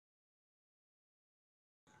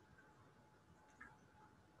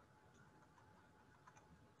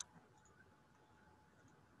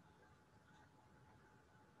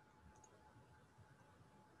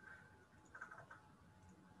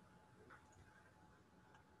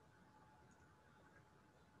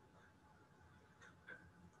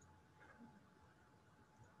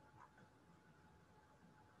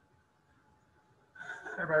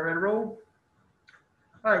Everybody ready to roll?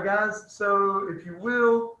 All right, guys. So if you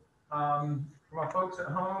will, for my folks at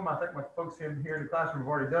home, I think my folks in here in the classroom have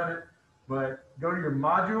already done it, but go to your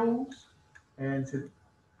modules, and to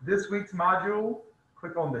this week's module,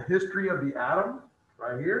 click on the history of the atom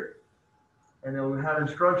right here, and then we have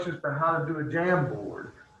instructions for how to do a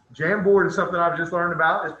Jamboard. Jamboard is something I've just learned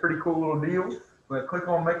about. It's a pretty cool little deal, but click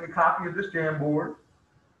on make a copy of this Jamboard,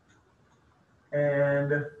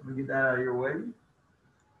 and let me get that out of your way.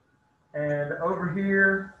 And over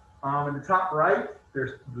here in the top right,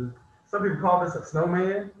 there's some people call this a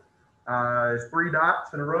snowman. It's 3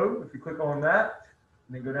 dots in a row. If you click on that,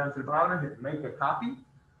 and then go down to the bottom and hit make a copy,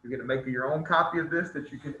 you're going to make your own copy of this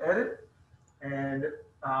that you can edit. And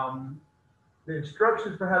the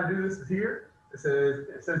instructions for how to do this is here. It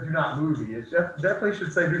says do not move. It definitely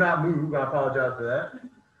should say do not move. I apologize for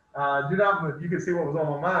that. Do not move. You can see what was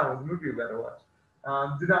on my mind with the movie you better watch.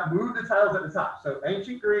 Do not move the titles at the top. So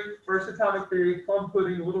ancient Greek, first atomic theory, plum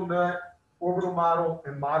pudding, little nut, orbital model,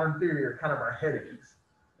 and modern theory are kind of our headings.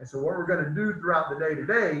 And so what we're going to do throughout the day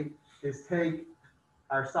today is take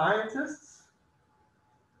our scientists,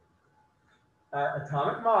 our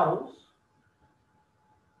atomic models,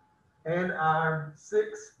 and our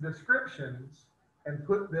 6 descriptions and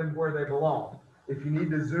put them where they belong. If you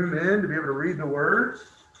need to zoom in to be able to read the words,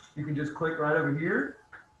 you can just click right over here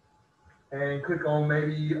and click on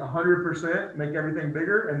maybe 100%, make everything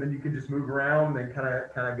bigger, and then you can just move around and kind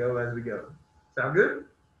of go as we go. Sound good?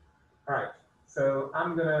 All right, so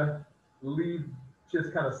I'm gonna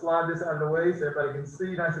just kind of slide this out of the way so everybody can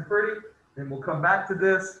see nice and pretty, and we'll come back to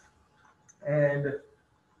this. And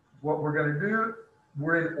what we're gonna do,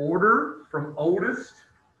 we're in order from oldest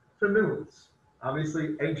to newest.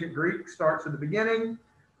 Obviously, ancient Greek starts at the beginning.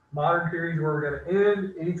 Modern theory is where we're going to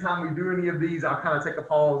end. Anytime we do any of these, I'll kind of take a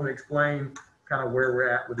pause and explain kind of where we're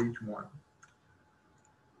at with each one.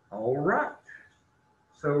 All right.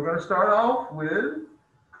 So we're going to start off with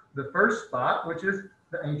the first spot, which is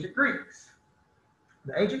the ancient Greeks.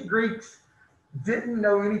 The ancient Greeks didn't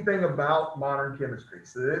know anything about modern chemistry.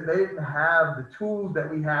 So they didn't have the tools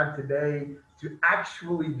that we have today to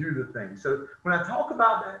actually do the thing. So when I talk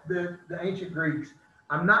about the ancient Greeks,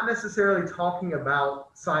 I'm not necessarily talking about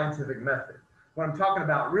scientific method. What I'm talking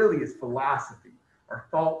about really is philosophy or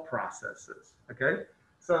thought processes, okay?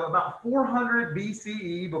 So about 400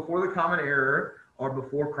 BCE, before the Common Era, or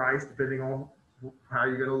before Christ, depending on how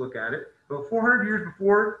you're gonna look at it. But 400 years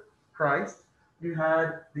before Christ, you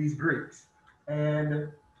had these Greeks. And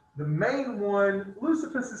the main one,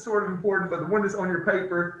 Leucippus is sort of important, but the one that's on your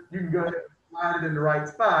paper, you can go ahead and slide it in the right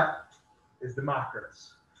spot, is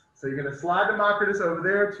Democritus. So you're going to slide Democritus over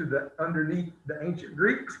there to the underneath the ancient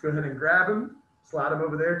Greeks. Go ahead and grab him, slide him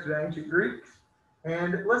over there to the ancient Greeks,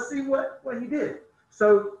 and let's see what he did.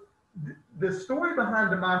 So the story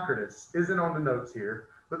behind Democritus isn't on the notes here,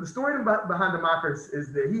 but the story behind Democritus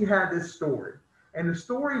is that he had this story. And the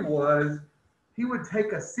story was he would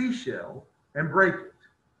take a seashell and break it.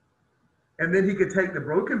 And then he could take the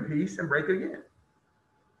broken piece and break it again.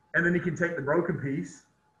 And then he could take the broken piece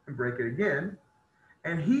and break it again.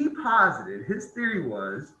 And he posited, his theory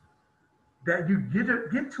was that you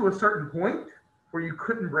get to a certain point where you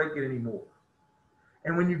couldn't break it anymore.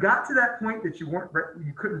 And when you got to that point that you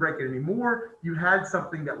couldn't break it anymore, you had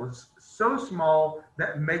something that was so small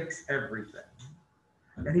that makes everything.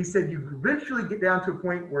 And he said you eventually get down to a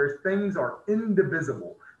point where things are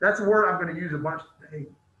indivisible. That's a word I'm going to use a bunch today.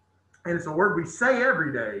 And it's a word we say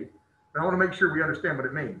every day, but I want to make sure we understand what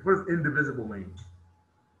it means. What does indivisible mean?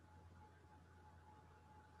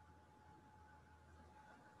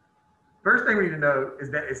 First thing we need to know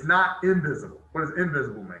is that it's not invisible. What does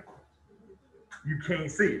invisible mean? You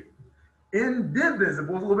can't see it.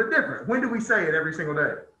 Indivisible is a little bit different. When do we say it every single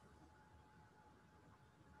day?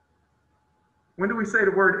 When do we say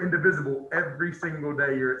the word indivisible every single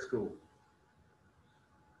day you're at school?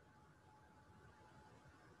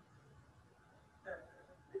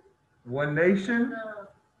 One nation,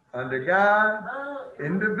 under God,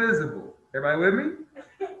 indivisible. Everybody with me?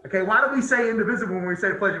 Okay, why do we say indivisible when we say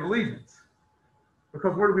the Pledge of Allegiance?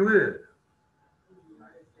 Because where do we live?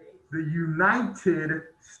 The United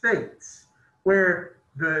States, where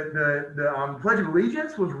the Pledge of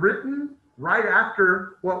Allegiance was written right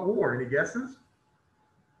after what war? Any guesses?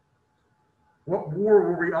 What war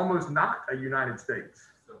were we almost not a United States?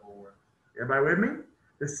 Civil War. Everybody with me?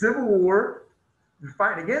 The Civil War,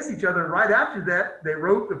 fighting against each other. Right after that, they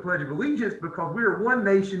wrote the Pledge of Allegiance because we are one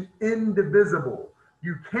nation, indivisible.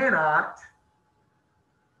 You cannot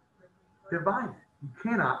divide it. You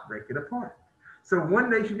cannot break it apart. So one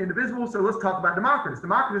nation, indivisible. So let's talk about Democritus.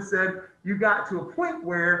 Democritus said you got to a point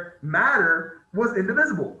where matter was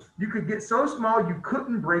indivisible. You could get so small you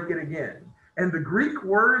couldn't break it again. And the Greek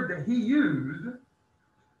word that he used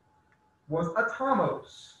was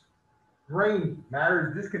atomos. Grain, matter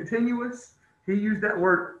is discontinuous. He used that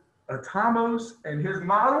word atomos, and his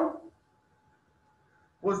model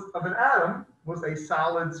was of an atom was a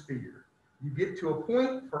solid sphere. You get to a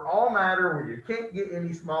point for all matter where you can't get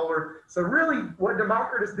any smaller. So really what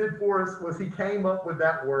Democritus did for us was he came up with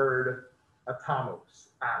that word atomos,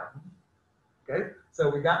 atom. Okay, so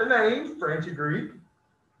we got the name for ancient Greek. I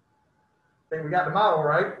think we got the model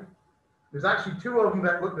right. There's actually two of them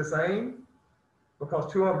that look the same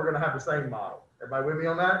because two of them are going to have the same model. Everybody with me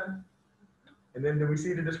on that? And then do we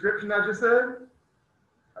see the description I just said?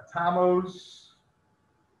 Atomos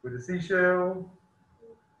with a seashell.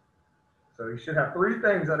 So you should have three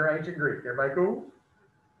things under ancient Greek. Everybody cool?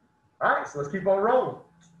 All right, so let's keep on rolling.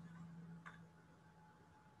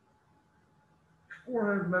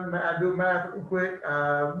 400, I do math real quick.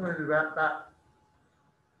 About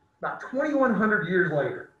 2,100 years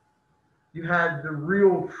later, you had the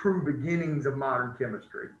real true beginnings of modern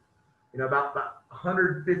chemistry. You know, about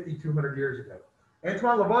 150, 200 years ago.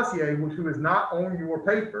 Antoine Lavoisier, who is not on your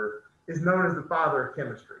paper, is known as the father of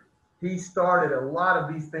chemistry. He started a lot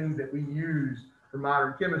of these things that we use for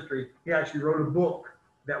modern chemistry. He actually wrote a book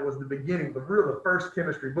that was the beginning, the first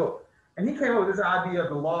chemistry book. And he came up with this idea of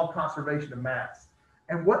the law of conservation of mass.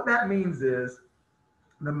 And what that means is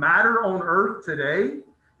the matter on Earth today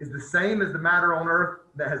is the same as the matter on Earth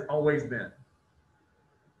that has always been.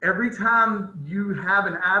 Every time you have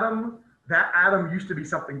an atom, that atom used to be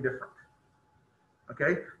something different.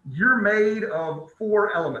 Okay? You're made of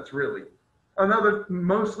 4 elements, really.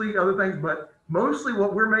 Mostly other things, but mostly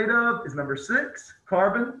what we're made of is number 6,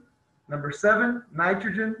 carbon, number 7,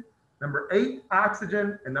 nitrogen, number 8,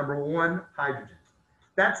 oxygen, and number 1, hydrogen.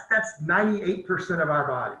 That's 98% of our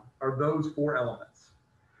body are those 4 elements.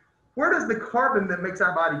 Where does the carbon that makes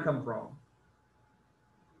our body come from?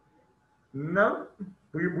 No.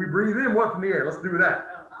 We breathe in what from the air? Let's do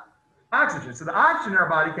that. Oxygen. So the oxygen in our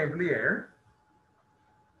body came from the air.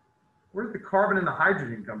 Where does the carbon and the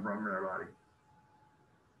hydrogen come from in our body?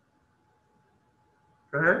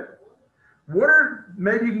 Go ahead. Water,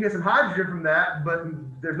 maybe you can get some hydrogen from that, but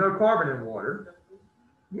there's no carbon in water.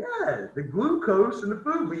 Yeah, the glucose in the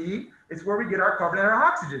food we eat is where we get our carbon and our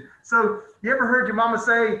oxygen. So you ever heard your mama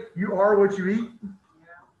say, you are what you eat?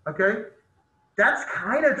 Okay, that's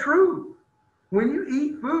kind of true. When you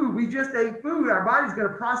eat food, we just ate food, our body's going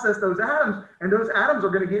to process those atoms, and those atoms are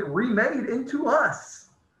going to get remade into us.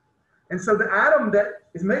 And so the atom that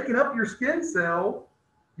is making up your skin cell,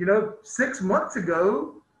 6 months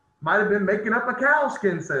ago, might have been making up a cow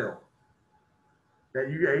skin cell that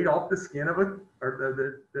you ate off the skin of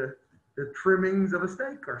the trimmings of a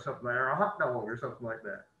steak or something, or a hot dog or something like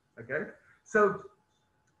that. Okay, so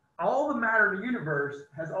all the matter in the universe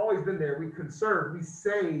has always been there. We conserve, we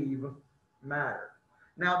save matter.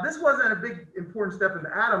 Now, this wasn't a big important step in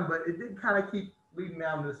the atom, but it did kind of keep leading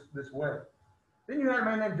down this way. Then you had a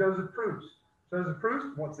man named Joseph Proust. Joseph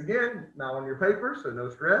Proust, once again, not on your paper, so no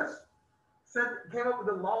stress, came up with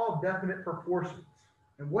the law of definite proportions.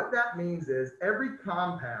 And what that means is every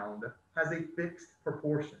compound has a fixed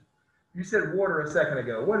proportion. You said water a second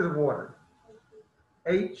ago. What is water?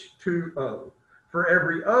 H2O. For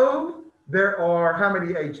every O, there are how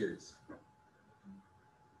many H's?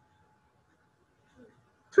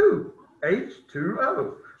 2.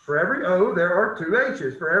 H2O. For every O, there are 2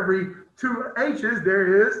 H's. For every 2 H's,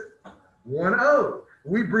 there is 1 O.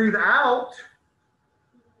 We breathe out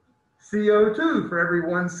CO2. For every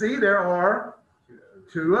 1 C, there are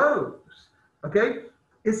 2 O's. Okay?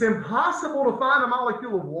 It's impossible to find a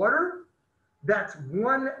molecule of water that's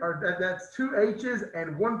 2 H's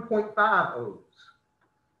and 1.5 O's.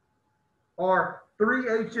 Or 3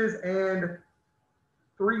 H's and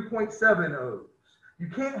 3.7 O's. You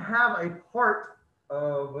can't have a part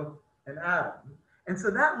of an atom. And so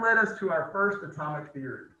that led us to our first atomic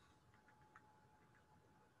theory.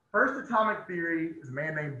 First atomic theory is a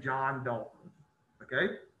man named John Dalton.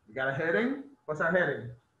 Okay? We got a heading. What's our heading?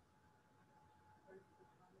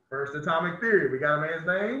 First atomic theory. We got a man's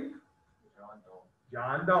name? John Dalton.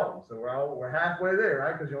 John Dalton. So we're halfway there,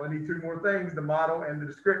 right? Because you only need 2 more things, the model and the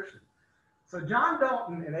description. So John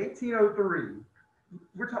Dalton in 1803,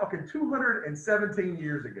 we're talking 217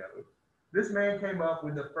 years ago, this man came up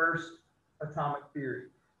with the first atomic theory,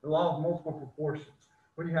 the law of multiple proportions.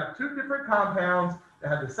 When you have 2 different compounds that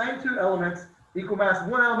have the same 2 elements, equal mass of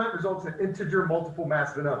one element results in integer multiple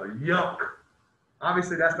mass of another. Yuck.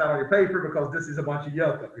 Obviously, that's not on your paper because this is a bunch of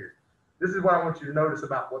yuck up here. This is what I want you to notice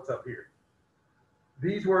about what's up here.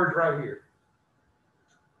 These words right here.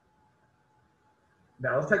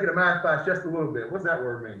 Now let's take it to math class just a little bit. What's that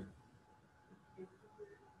word mean?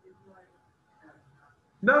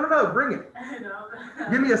 No, bring it.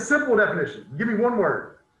 Give me a simple definition. Give me one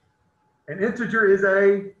word. An integer is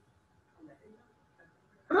a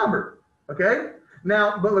number, okay?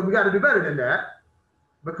 Now, but we got to do better than that,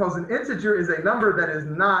 because an integer is a number that is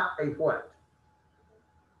not a what?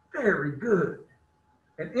 Very good.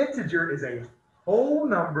 An integer is a whole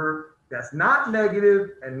number that's not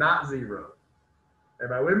negative and not zero.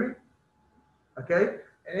 Everybody with me? Okay?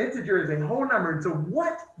 An integer is a whole number. And so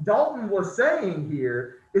what Dalton was saying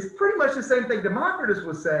here is pretty much the same thing Democritus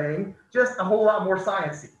was saying, just a whole lot more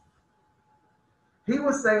sciencey. He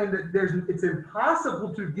was saying that it's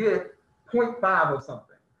impossible to get 0.5 of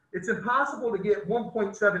something. It's impossible to get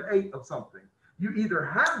 1.78 of something. You either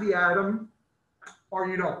have the atom or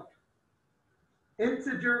you don't.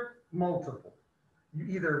 Integer, multiple. You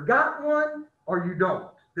either got one or you don't.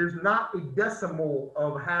 There's not a decimal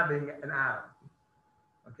of having an atom.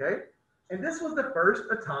 Okay? And this was the first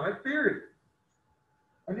atomic theory.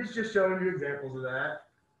 And it's just showing you examples of that,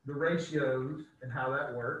 the ratios and how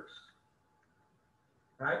that works.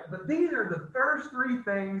 Right? But these are the first three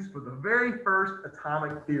things for the very first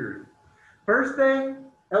atomic theory. First thing,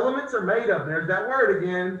 elements are made of, there's that word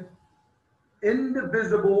again,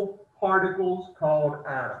 indivisible particles called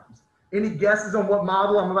atoms. Any guesses on what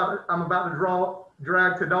model I'm about to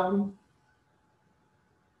drag to Dalton?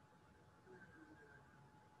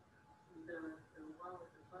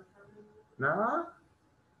 Nah.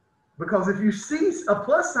 Because if you see a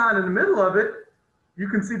plus sign in the middle of it, you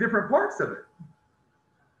can see different parts of it.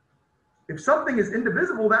 If something is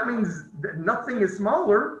indivisible, that means that nothing is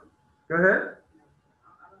smaller. Go ahead.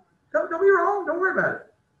 Don't be wrong. Don't worry about it.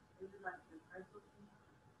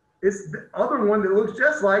 It's the other one that looks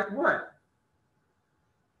just like what?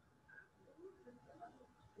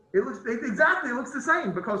 It looks the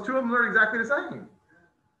same, because two of them are exactly the same.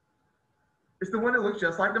 It's the one that looks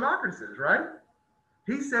just like Democritus, right?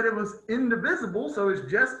 He said it was indivisible, so it's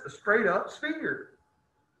just a straight up sphere.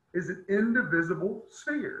 It's an indivisible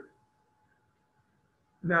sphere.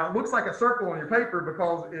 Now, it looks like a circle on your paper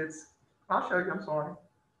because I'll show you, I'm sorry.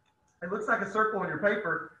 It looks like a circle on your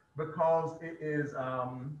paper because it is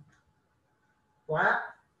flat,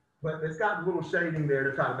 but it's got a little shading there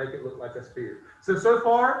to try to make it look like a sphere. So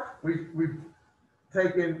far, we've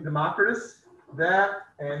taken Democritus, that,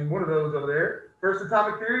 and one of those over there. First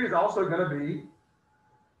atomic theory is also going to be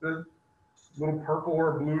the little purple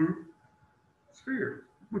or blue sphere,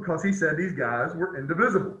 because he said these guys were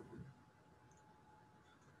indivisible.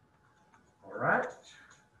 All right.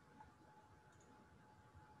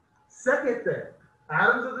 Second thing,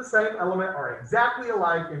 atoms of the same element are exactly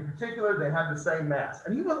alike. In particular, they have the same mass.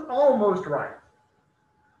 And he was almost right.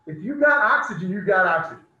 If you got oxygen, you got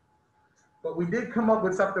oxygen. But we did come up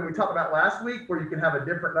with something we talked about last week where you can have a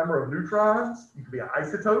different number of neutrons. You can be an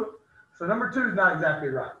isotope. So number 2 is not exactly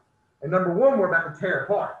right. And number 1, we're about to tear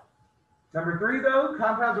apart. Number 3, though,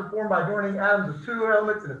 compounds are formed by joining atoms of 2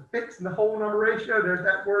 elements in a fixed and the whole number ratio. There's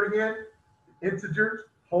that word again. Integers,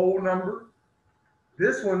 whole number.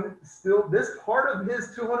 This one still, this part of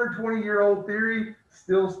his 220-year-old theory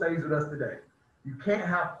still stays with us today. You can't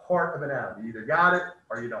have part of an atom. You either got it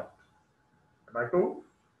or you don't. Everybody cool?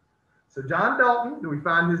 So John Dalton, do we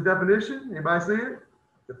find his definition? Anybody see it?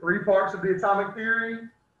 The 3 parts of the atomic theory,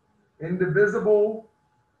 indivisible,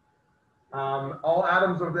 all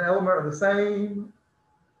atoms of the element are the same.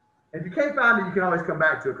 If you can't find it, you can always come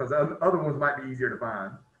back to it, because other ones might be easier to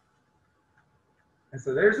find. And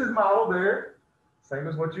so there's his model there, same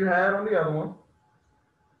as what you had on the other one.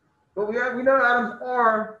 But we know atoms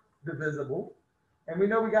are divisible, and we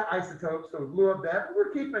know we got isotopes, so we blew up that, but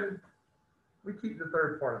we keep the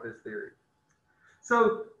 3rd part of this theory.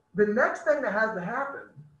 So the next thing that has to happen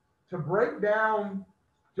to break down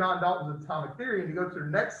John Dalton's atomic theory and to go to the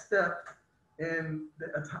next step in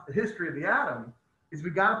the history of the atom is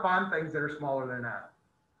we got to find things that are smaller than an atom.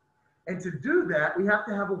 And to do that, we have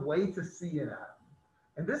to have a way to see an atom.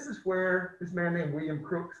 And this is where this man named William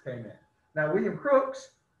Crookes came in. Now, William Crookes,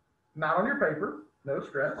 not on your paper, no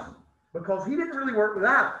stress, because he didn't really work with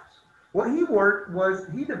atoms. What he worked was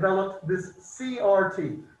he developed this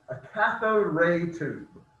CRT, a cathode ray tube.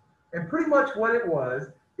 And pretty much what it was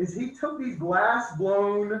is he took these glass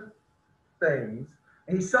blown things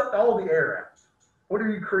and he sucked all the air out. What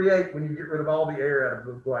do you create when you get rid of all the air out of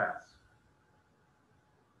the glass?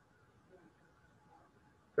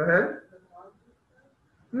 Go ahead.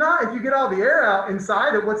 No, if you get all the air out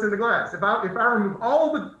inside it, what's in the glass? If I remove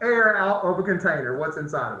all the air out of a container, what's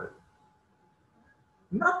inside of it?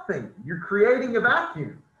 Nothing. You're creating a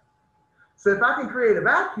vacuum. So if I can create a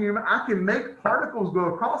vacuum, I can make particles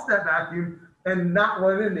go across that vacuum and not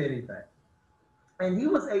run into anything. And he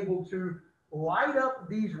was able to light up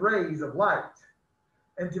these rays of light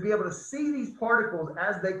and to be able to see these particles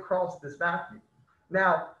as they cross this vacuum.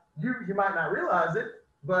 Now, you might not realize it,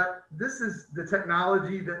 but this is the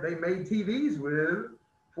technology that they made TVs with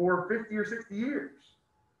for 50 or 60 years.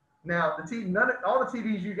 Now, all the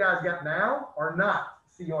TVs you guys got now are not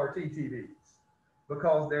CRT TVs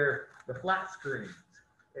because they're the flat screens,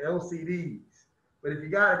 the LCDs. But if you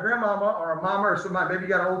got a grandmama or a mama or somebody, maybe you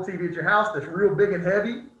got an old TV at your house that's real big and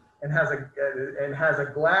heavy and has a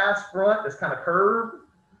glass front that's kind of curved,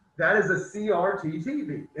 that is a CRT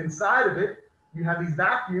TV. Inside of it, you have these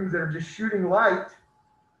vacuums that are just shooting light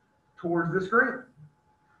towards the screen.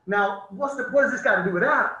 Now, what does this got to do with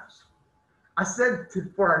atoms? I said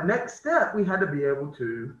for our next step, we had to be able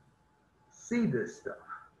to see this stuff.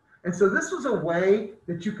 And so this was a way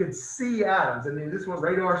that you could see atoms. And then this is what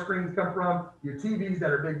radar screens come from, your TVs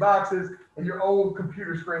that are big boxes, and your old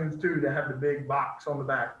computer screens too that have the big box on the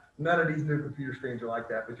back. None of these new computer screens are like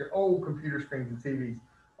that, but your old computer screens and TVs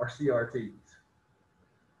are CRTs.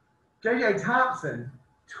 J.J. Thomson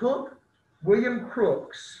took William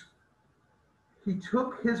Crookes, he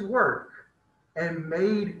took his work and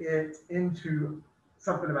made it into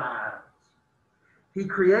something about atoms. He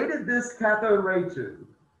created this cathode ray tube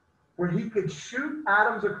where he could shoot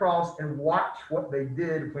atoms across and watch what they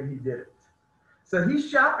did when he did it. So he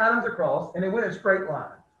shot atoms across and it went in a straight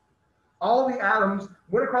line. All the atoms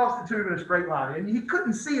went across the tube in a straight line. And he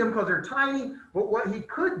couldn't see them because they're tiny, but what he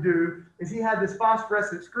could do is he had this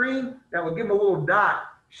phosphorescent screen that would give him a little dot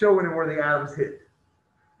showing him where the atoms hit.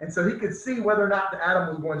 And so he could see whether or not the atom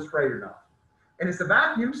was going straight or not. And it's a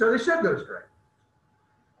vacuum, so they should go straight.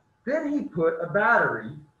 Then he put a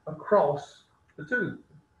battery across the tube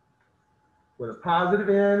with a positive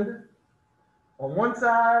end on one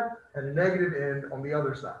side and a negative end on the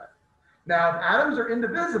other side. Now, if atoms are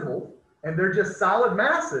indivisible and they're just solid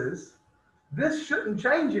masses, this shouldn't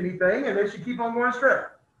change anything and they should keep on going straight.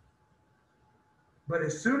 But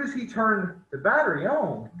as soon as he turned the battery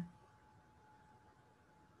on,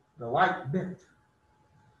 the light bent.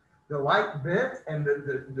 The light bent and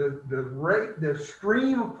the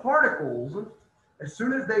stream of particles, as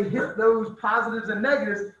soon as they hit those positives and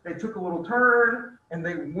negatives, they took a little turn and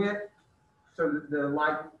they went so that the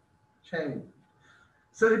light changed.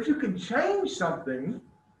 So if you can change something,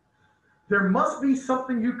 there must be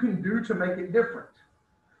something you can do to make it different.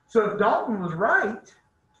 So if Dalton was right,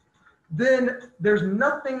 then there's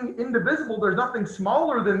nothing indivisible, there's nothing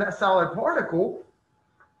smaller than that solid particle.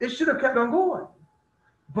 It should have kept on going.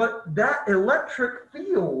 But that electric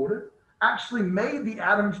field actually made the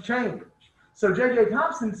atoms change. So J.J.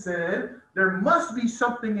 Thomson said, there must be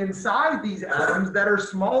something inside these atoms that are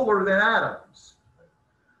smaller than atoms.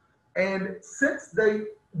 And since they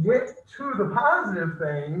went to the positive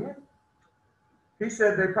thing, he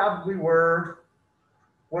said they probably were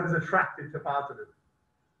what is attracted to positive.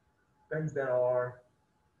 Things that are,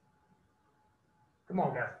 come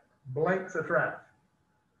on guys, blanks attract.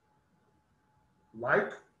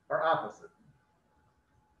 Like or opposite?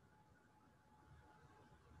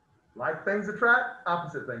 Like things attract,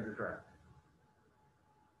 opposite things attract.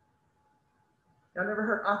 Y'all never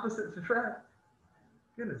heard opposites attract?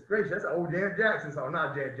 Goodness gracious, that's an old Janet Jackson song.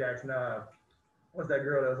 Not Janet Jackson, what's that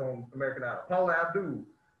girl that was on American Idol? Paula Abdul.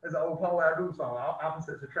 That's an old Paula Abdul song,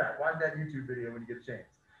 Opposites Attract. Watch that YouTube video when you get a chance.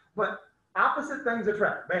 But opposite things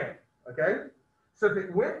attract, bam, okay? So if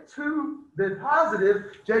it went to the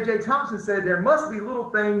positive, J.J. Thomson said there must be little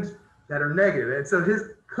things that are negative. And so his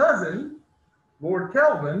cousin, Lord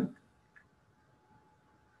Kelvin,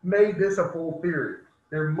 made this a full theory.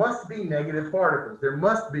 There must be negative particles. There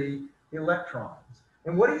must be electrons.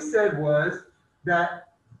 And what he said was that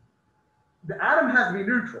the atom has to be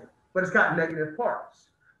neutral, but it's got negative parts.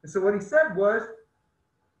 And so what he said was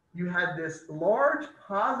you had this large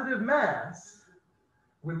positive mass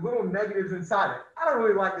with little negatives inside it. I don't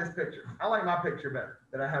really like this picture. I like my picture better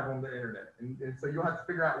that I have on the internet. And so you'll have to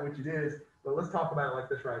figure out which it is, but let's talk about it like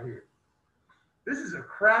this right here. This is a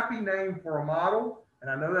crappy name for a model. And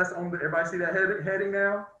I know that's on the, everybody see that heading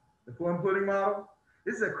now? The plum pudding model?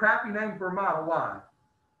 This is a crappy name for a model. Why?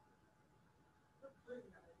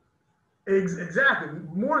 Exactly.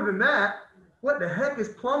 More than that, what the heck is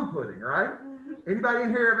plum pudding, right? Anybody in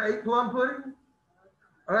here ever ate plum pudding?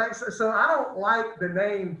 All right, so I don't like the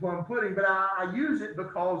name plum pudding, but I use it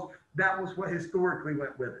because that was what historically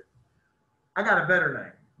went with it. I got a better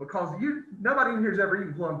name because nobody in here has ever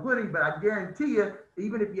eaten plum pudding, but I guarantee you,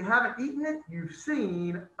 even if you haven't eaten it, you've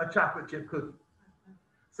seen a chocolate chip cookie.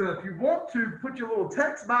 So if you want to put your little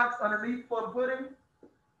text box underneath plum pudding,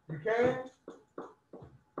 you can.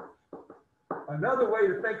 Another way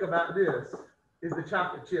to think about this is the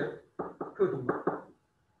chocolate chip cookie.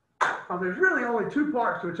 There's really only two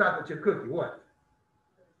parts to a chocolate chip cookie. What?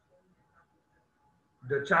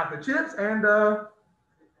 The chocolate chips and the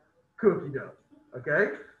cookie dough.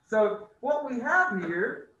 Okay? So what we have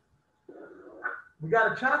here, we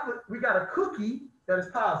got a cookie that is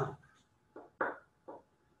positive.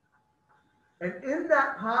 And in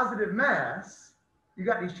that positive mass, you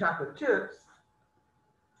got these chocolate chips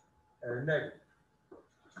that are negative.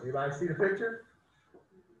 Anybody see the picture?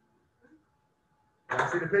 You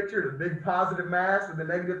see the picture? The big positive mass with the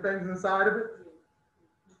negative things inside of it?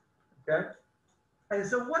 Okay? And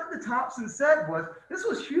so what the Thompson said was, this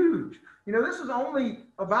was huge. You know, this was only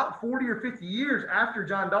about 40 or 50 years after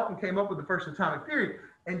John Dalton came up with the first atomic theory.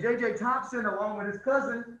 And J.J. Thompson, along with his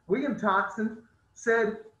cousin, William Thompson,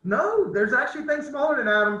 said, no, there's actually things smaller than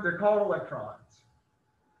atoms. They're called electrons.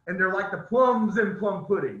 And they're like the plums in plum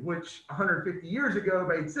pudding, which 150 years ago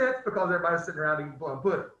made sense because everybody's sitting around eating plum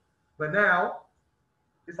pudding. But now,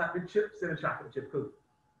 it's like the chips in a chocolate chip cookie.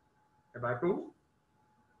 Everybody cool?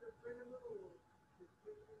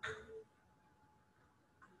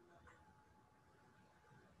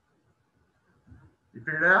 You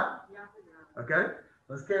figured it out? Yeah. Okay,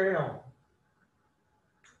 let's carry on.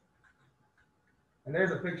 And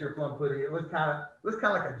there's a picture of plum pudding. It looks kind of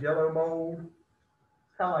like a Jello mold.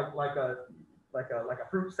 It's kind of like a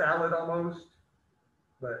fruit salad almost.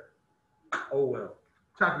 But oh well,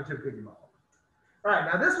 chocolate chip cookie mold. All right,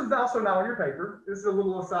 now this one's also not on your paper. This is a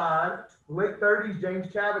little aside. Late 30s,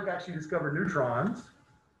 James Chadwick actually discovered neutrons.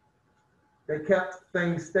 They kept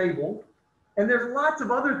things stable. And there's lots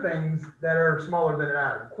of other things that are smaller than an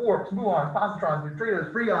atom. Quarks, muons, positrons,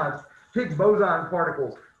 neutrinos, preons, Higgs boson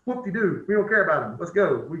particles. Whoop-de-doo. We don't care about them. Let's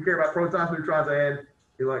go. We care about protons, neutrons, and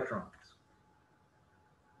electrons.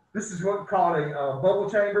 This is what we call a bubble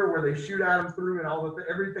chamber, where they shoot atoms through, and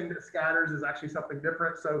everything that scatters is actually something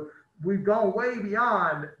different. So we've gone way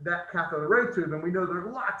beyond that cathode ray tube, and we know there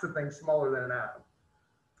are lots of things smaller than an atom.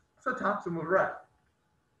 So Thompson was right.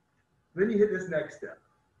 Then you hit this next step.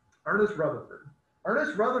 Ernest Rutherford.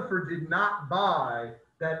 Ernest Rutherford did not buy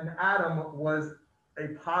that an atom was a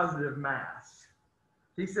positive mass.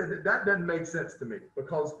 He said that doesn't make sense to me,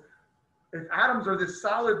 because if atoms are this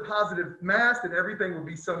solid positive mass, then everything would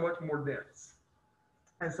be so much more dense.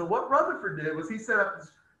 And so what Rutherford did was he set up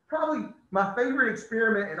this, probably my favorite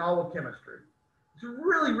experiment in all of chemistry. It's a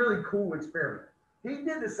really, really cool experiment. He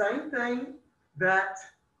did the same thing that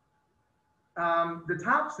the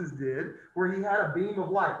Thompsons did, where he had a beam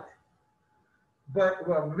of light.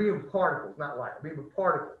 A beam of particles, not light, a beam of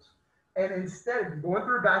particles. And instead, going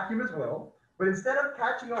through a vacuum as well, but instead of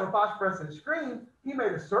catching on a phosphorescent screen, he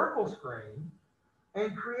made a circle screen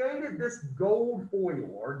and created this gold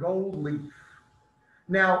foil or gold leaf.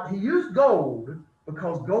 Now, he used gold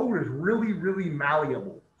because gold is really, really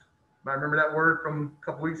malleable. I remember that word from a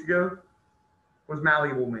couple weeks ago? What does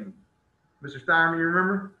malleable mean? Mr. Steinman, you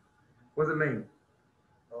remember? What does it mean?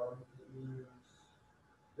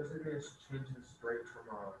 Doesn't mean it's changing straight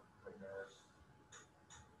from a mass.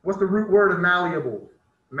 What's the root word of malleable?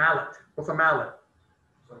 Mallet. What's a mallet?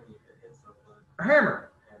 A hammer.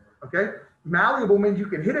 Okay? Malleable means you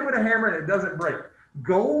can hit it with a hammer and it doesn't break.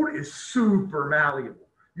 Gold is super malleable.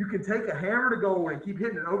 You can take a hammer to gold and keep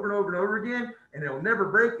hitting it over and over and over again, and it'll never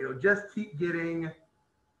break. It'll just keep getting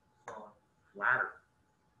flatter.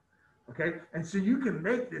 Okay? And so you can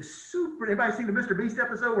make this super. Anybody seen the Mr. Beast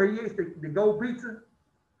episode where he eats the gold pizza?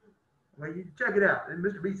 Well, you check it out. And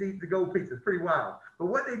Mr. Beast eats the gold pizza. It's pretty wild. But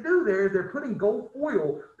what they do there is they're putting gold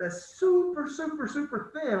foil that's super, super,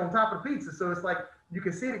 super thin on top of the pizza. So it's like you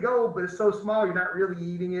can see the gold, but it's so small you're not really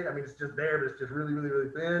eating it. I mean, it's just there, but it's just really, really,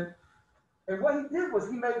 really thin. And what he did was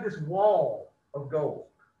he made this wall of gold,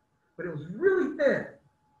 but it was really thin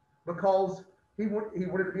because he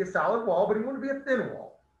wanted to be a solid wall, but he wanted to be a thin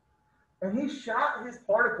wall. And he shot his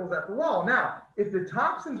particles at the wall. Now, if the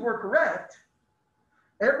Thompsons were correct,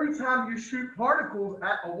 every time you shoot particles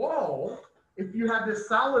at a wall, if you have this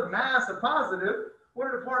solid mass of positive, what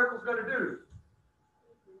are the particles going to do?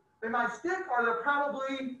 They might stick, or they'll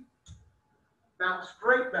probably bounce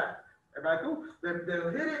straight back. Everybody cool?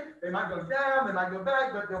 They'll hit it, they might go down, they might go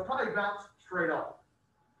back, but they'll probably bounce straight off.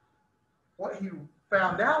 What he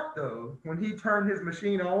found out, though, when he turned his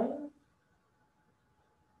machine on,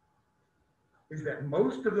 is that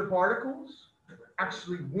most of the particles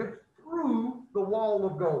actually went through the wall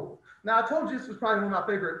of gold. Now, I told you this was probably one of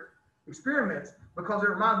my favorite experiments because it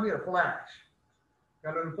reminds me of Flash.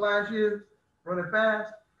 Y'all know what Flash is? Running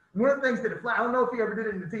fast. One of the things that the Flash, I don't know if he ever did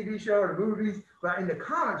it in the TV show or the movies, but in the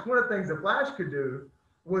comics, one of the things the Flash could do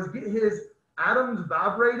was get his atoms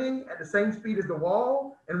vibrating at the same speed as the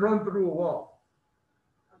wall and run through a wall.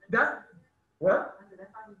 That, what?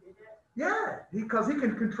 Yeah, because he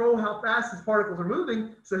can control how fast his particles are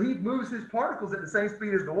moving, so he moves his particles at the same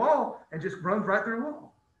speed as the wall and just runs right through the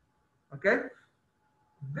wall. Okay?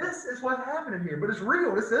 This is what's happening here, but it's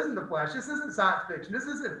real. This isn't the Flash. This isn't science fiction. This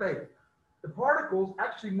isn't fake. The particles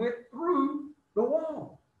actually went through the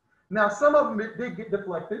wall. Now, some of them did get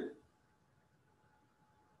deflected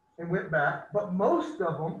and went back, but most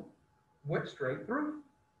of them went straight through.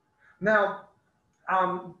 Now,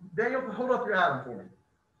 Daniel, hold up your atom for me.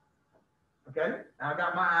 Okay, I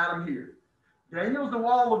got my atom here. Daniel's the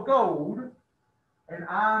wall of gold, and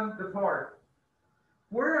I'm the particle.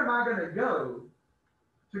 Where am I going to go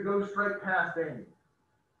straight past Daniel?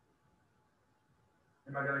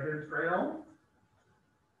 Am I going to hit him straight on?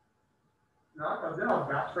 No, because then I'll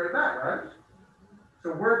bounce straight back, right? So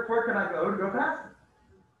where can I go to go past him?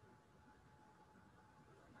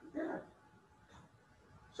 Yeah.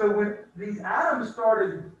 So when these atoms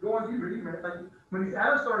started going, when these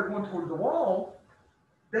atoms started going towards the wall,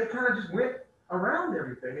 they kind of just went around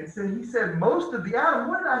everything. And so he said most of the atom,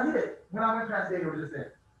 what did I hit when I went past Daniel just then?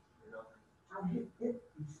 I hit empty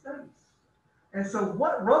space. And so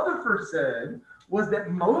what Rutherford said was that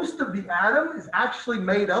most of the atom is actually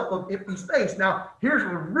made up of empty space. Now, here's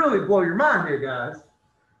what will really blow your mind here, guys.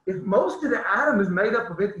 If most of the atom is made up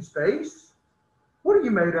of empty space, what are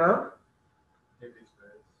you made of? Empty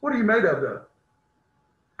space. What are you made of, though?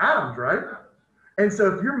 Atoms, right? And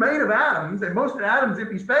so if you're made of atoms, and most of the atoms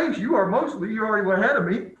empty space, you're already ahead of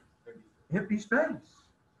me, empty space.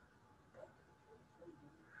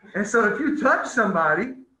 And so if you touch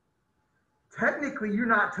somebody, technically you're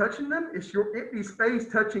not touching them, it's your empty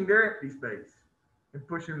space touching their empty space and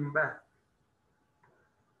pushing them back.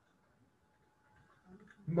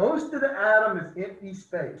 Most of the atom is empty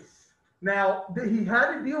space. Now, he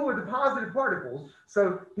had to deal with the positive particles,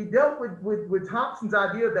 so he dealt with Thomson's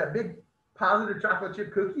idea of that big positive chocolate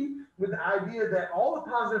chip cookie with the idea that all the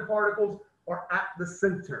positive particles are at the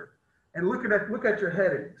center. And look at your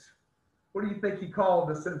headings. What do you think he called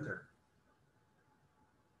the center?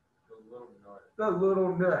 The little nut. The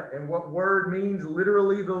little nut. And what word means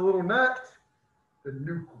literally the little nut? The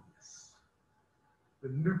nucleus. The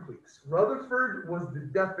nucleus. Rutherford was the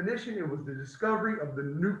definition. It was the discovery of the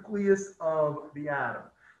nucleus of the atom.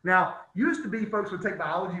 Now, used to be folks would take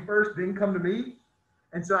biology first, then come to me.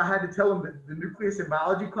 And so I had to tell them that the nucleus in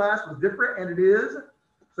biology class was different, and it is.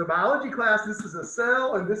 So biology class, this is a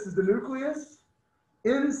cell, and this is the nucleus.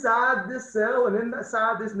 Inside this cell and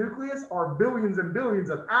inside this nucleus are billions and billions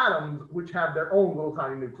of atoms which have their own little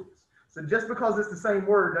tiny nucleus. So just because it's the same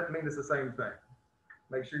word doesn't mean it's the same thing.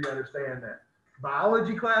 Make sure you understand that.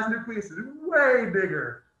 Biology class nucleus is way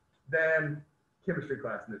bigger than chemistry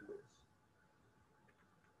class nucleus.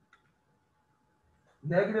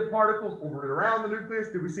 Negative particles orbit around the nucleus.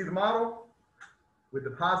 Do we see the model? With the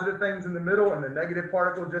positive things in the middle and the negative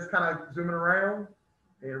particle just kind of zooming around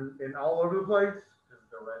and all over the place.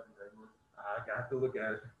 I got to look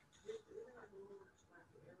at it.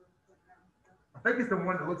 I think it's the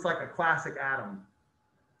one that looks like a classic atom.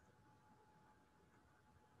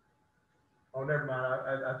 Oh, never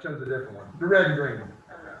mind. I chose a different one. The red and green one.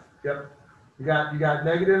 Yep. You got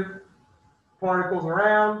negative particles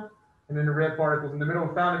around, and then the red particles in the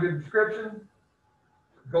middle. Found a good description.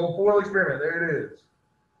 Gold foil experiment. There it is.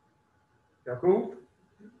 Y'all cool?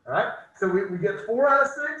 All right. So we get 4 out of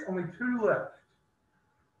 6. Only 2 left.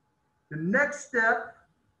 The next step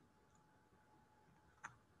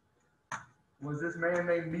was this man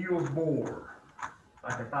named Niels Bohr.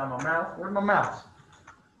 I can find my mouse. Where's my mouse?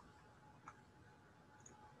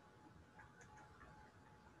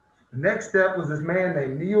 The next step was this man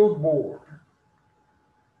named Niels Bohr.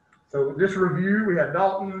 So just review, we had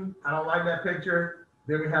Dalton. I don't like that picture.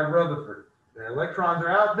 Then we have Rutherford. The electrons are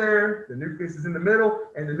out there. The nucleus is in the middle,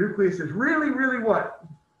 and the nucleus is really, really what?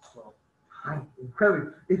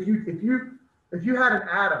 Incredibly. If you had an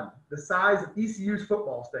atom the size of ECU's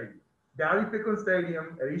football stadium, Dowdy-Ficklen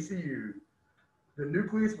Stadium at ECU, the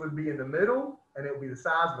nucleus would be in the middle, and it would be the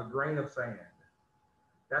size of a grain of sand.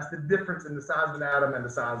 That's the difference in the size of an atom and the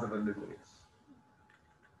size of a nucleus.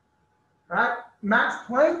 All right? Max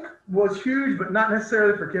Planck was huge, but not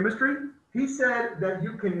necessarily for chemistry. He said that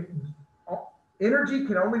energy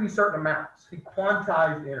can only be certain amounts. He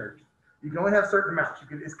quantized energy. You can only have certain amounts.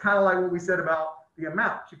 It's kind of like what we said about the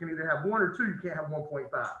amounts. You can either have 1 or 2. You can't have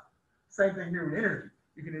 1.5. Same thing here with energy.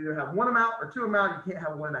 You can either have 1 amount or 2 amount. You can't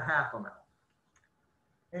have 1.5 amount.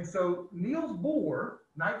 And so Niels Bohr,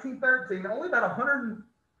 1913, only about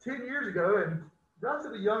 110 years ago, and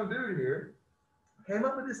relatively young dude here, came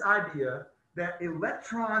up with this idea that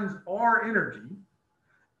electrons are energy.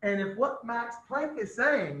 And if what Max Planck is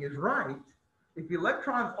saying is right, if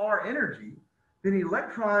electrons are energy, then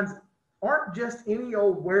electrons aren't just any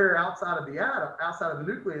old where outside of the atom, outside of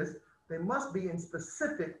the nucleus. They must be in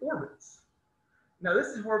specific orbits. Now, this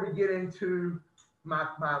is where we get into my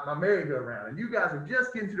merry-go-round. And you guys are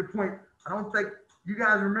just getting to the point. I don't think you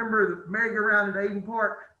guys remember the merry-go-round at Aden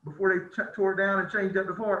Park before they tore it down and changed up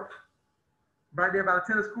the park. Right there by the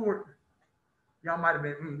tennis court. Y'all might have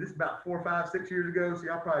been, this is about 4, 5, 6 years ago, so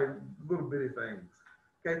y'all probably little bitty things.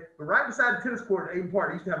 Okay, but right beside the tennis court at Aden Park,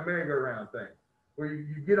 they used to have a merry-go-round thing where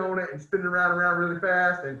you get on it and spin it around really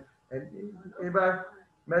fast. And anybody,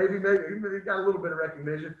 maybe you got a little bit of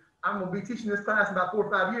recognition. I'm going to be teaching this class in about 4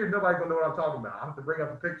 or 5 years. Nobody's going to know what I'm talking about. I have to bring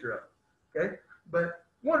up a picture of it. Okay, but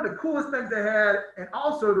one of the coolest things they had, and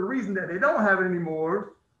also the reason that they don't have it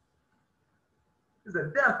anymore, is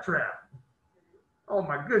a death trap. Oh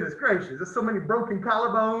my goodness gracious, there's so many broken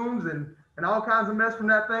collarbones and all kinds of mess from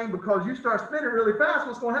that thing, because you start spinning really fast,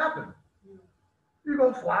 what's going to happen? You're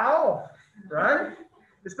going to fly off, right?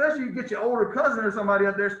 Especially you get your older cousin or somebody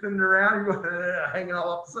up there spinning around, you're going, hanging all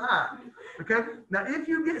off the side. Okay? Now, if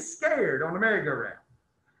you get scared on the merry-go-round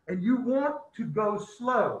and you want to go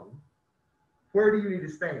slow, where do you need to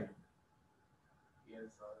stand?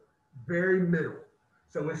 Very middle.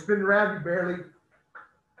 So when spinning around, you barely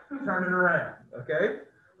turn it around. Okay?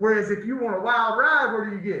 Whereas if you want a wild ride, where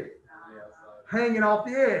do you get? Hanging off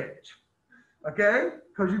the edge. Okay?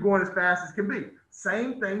 Because you're going as fast as can be.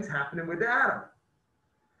 Same thing's happening with the atom.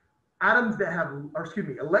 Electrons that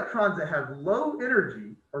have low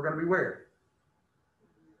energy are going to be where?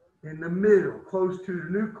 In the middle, close to the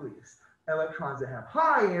nucleus. Electrons that have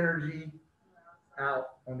high energy out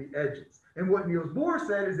on the edges. And what Niels Bohr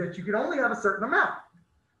said is that you can only have a certain amount.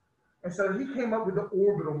 And so he came up with the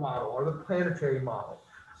orbital model or the planetary model.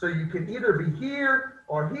 So you can either be here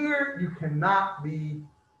or here. You cannot be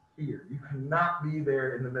here. You cannot be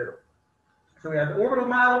there in the middle. So we have the orbital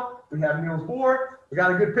model. We have Niels Bohr. We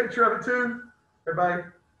got a good picture of it too. Everybody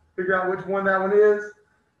figure out which one that one is.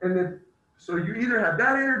 And then, so you either have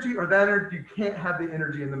that energy or that energy. You can't have the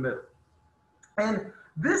energy in the middle. And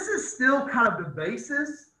this is still kind of the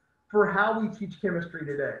basis for how we teach chemistry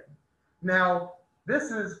today. Now,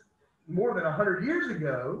 this is more than 100 years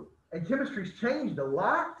ago, and chemistry's changed a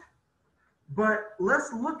lot, but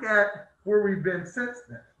let's look at where we've been since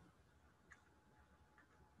then.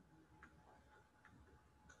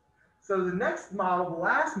 So the next model, the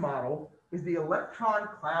last model, is the electron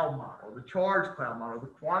cloud model, the charge cloud model, the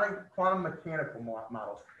quantum mechanical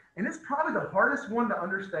model. And it's probably the hardest one to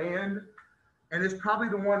understand, and it's probably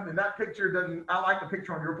the one, and that picture doesn't, I like the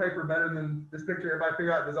picture on your paper better than this picture. Everybody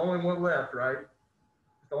figure out there's only one left, right?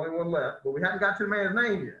 The only one left, but we haven't got to the man's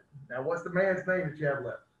name yet. Now, what's the man's name that you have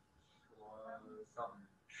left?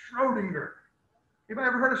 Schrodinger. Anybody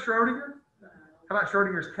ever heard of Schrodinger? How about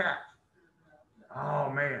Schrodinger's cat? Oh,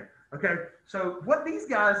 man. Okay, so what these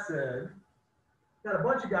guys said, got a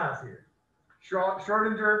bunch of guys here.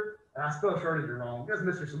 Schrodinger, and I spelled Schrodinger wrong. That's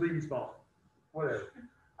Mr. Saleeby's fault. Whatever.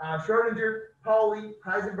 Schrodinger, Pauli,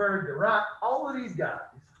 Heisenberg, Dirac, all of these guys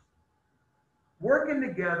working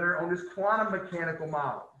together on this quantum mechanical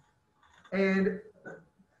model. And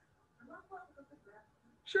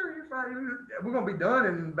sure, you're fine. We're going to be done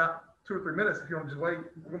in about 2 or 3 minutes. If you want to just wait,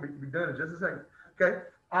 we're going to be done in just a second. Okay.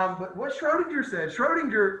 But what Schrodinger said,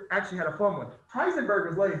 Schrodinger actually had a fun one. Heisenberg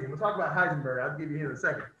was lazy. We'll talk about Heisenberg. I'll give you in a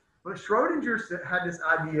second. But Schrodinger had this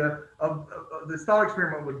idea of this thought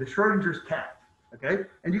experiment with the Schrodinger's cat. Okay.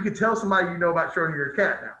 And you could tell somebody you know about Schrodinger's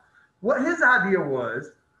cat now. What his idea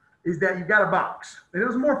was is that you got a box. And it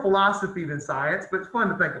was more philosophy than science, but it's fun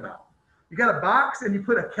to think about. You got a box and you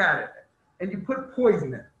put a cat in it. And you put poison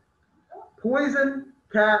in it. Poison,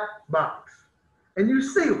 cat, box. And you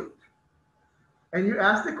seal it. And you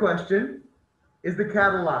ask the question, is the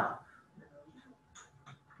cat alive?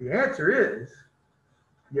 The answer is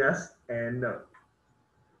yes and no.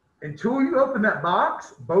 Until you open that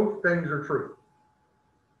box, both things are true.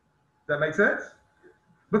 Does that make sense?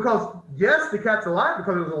 Because yes, the cat's alive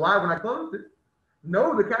because it was alive when I closed it.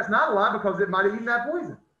 No, the cat's not alive because it might have eaten that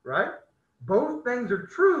poison, right? Both things are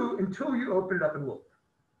true until you open it up and look.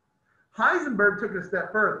 Heisenberg took it a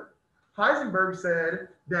step further. Heisenberg said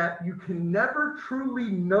that you can never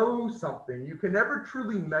truly know something. You can never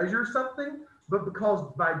truly measure something, but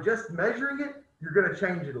because by just measuring it, you're going to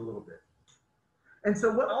change it a little bit. And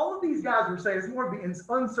so what all of these guys were saying is more of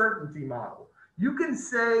the uncertainty model. You can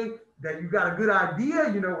say that you got a good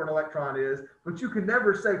idea, you know where an electron is, but you can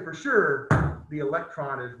never say for sure the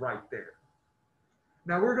electron is right there.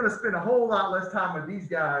 Now we're going to spend a whole lot less time with these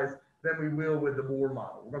guys than we will with the Bohr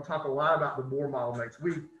model. We're going to talk a lot about the Bohr model next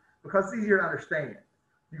week because it's easier to understand.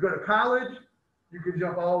 You go to college, you can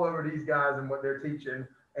jump all over these guys and what they're teaching,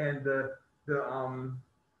 and the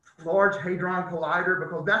Large Hadron Collider,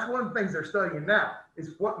 because that's one of the things they're studying now,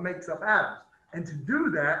 is what makes up atoms. And to do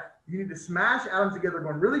that, you need to smash atoms together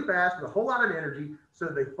going really fast with a whole lot of energy so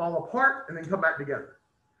that they fall apart and then come back together.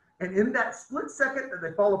 And in that split second that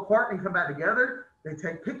they fall apart and come back together, they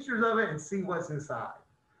take pictures of it and see what's inside.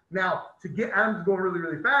 Now, to get atoms going really,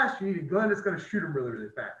 really fast, you need a gun that's going to shoot them really, really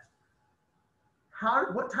fast.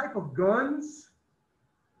 What type of guns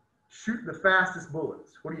shoot the fastest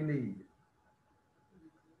bullets? What do you need?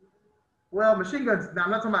 Well, machine guns, now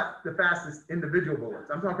I'm not talking about the fastest individual bullets.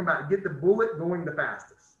 I'm talking about get the bullet going the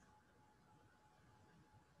fastest.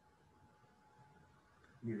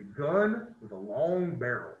 You need a gun with a long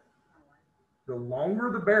barrel. The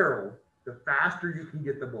longer the barrel, the faster you can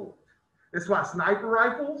get the bullet. That's why sniper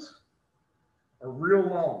rifles are real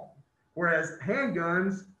long, whereas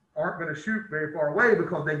handguns aren't going to shoot very far away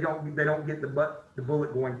because they don't get the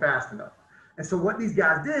bullet going fast enough. And so what these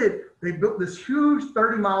guys did, they built this huge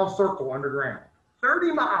 30-mile circle underground,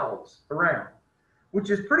 30 miles around,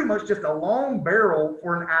 which is pretty much just a long barrel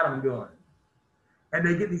for an atom gun. And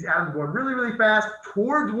they get these atoms going really, really fast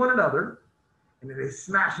towards one another, and then they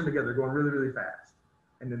smash them together going really, really fast.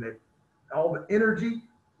 And then all the energy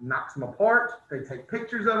knocks them apart. They take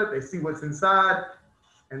pictures of it. They see what's inside,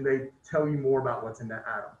 and they tell you more about what's in that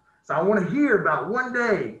atom. So I want to hear about one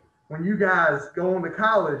day when you guys go on to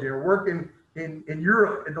college and are working in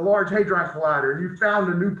Europe at the Large Hadron Collider, and you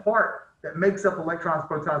found a new part that makes up electrons,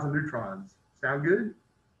 protons, and neutrons. Sound good?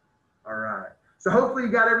 All right. So hopefully you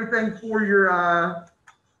got everything for your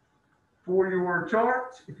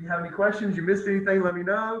chart. If you have any questions, you missed anything, let me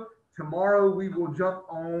know. Tomorrow we will jump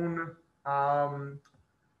on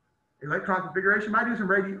electron configuration. Might do some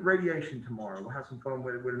radiation tomorrow. We'll have some fun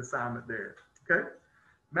with an assignment there. Okay.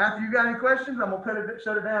 Matthew, you got any questions? I'm gonna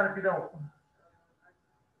shut it down if you don't.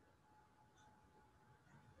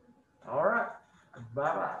 All right.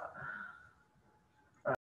 Bye-bye.